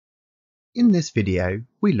In this video,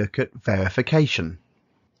 we look at verification.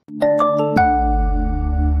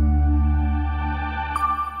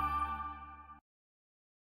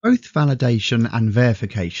 Both validation and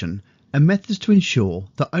verification are methods to ensure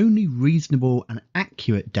that only reasonable and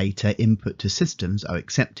accurate data input to systems are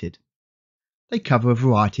accepted. They cover a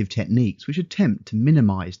variety of techniques which attempt to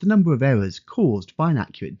minimize the number of errors caused by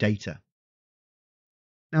inaccurate data.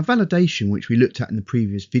 Now, validation, which we looked at in the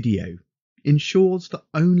previous video, ensures that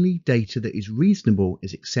only data that is reasonable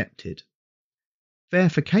is accepted.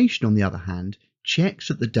 Verification, on the other hand, checks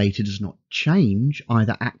that the data does not change,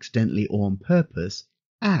 either accidentally or on purpose,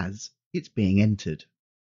 as it's being entered.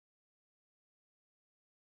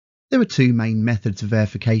 There are two main methods of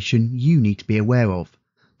verification you need to be aware of.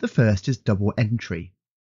 The first is double entry.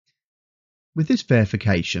 With this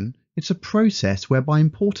verification, it's a process whereby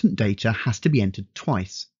important data has to be entered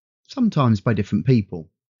twice, sometimes by different people.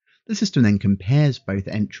 The system then compares both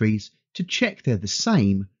entries to check they're the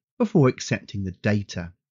same before accepting the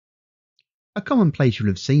data. A common place you'll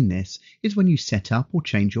have seen this is when you set up or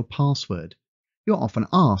change your password. You're often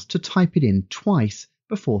asked to type it in twice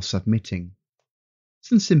before submitting.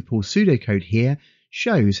 Some simple pseudocode here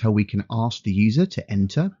shows how we can ask the user to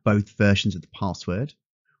enter both versions of the password.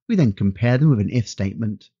 We then compare them with an if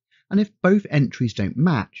statement, and if both entries don't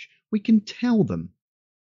match, we can tell them.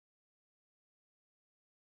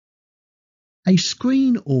 A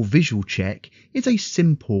screen or visual check is a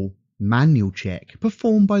simple manual check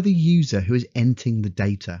performed by the user who is entering the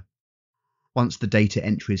data. Once the data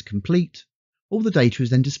entry is complete, all the data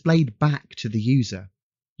is then displayed back to the user,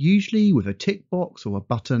 usually with a tick box or a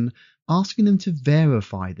button asking them to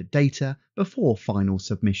verify the data before final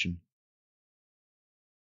submission.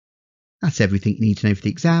 That's everything you need to know for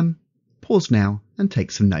the exam. Pause now and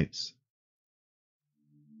take some notes.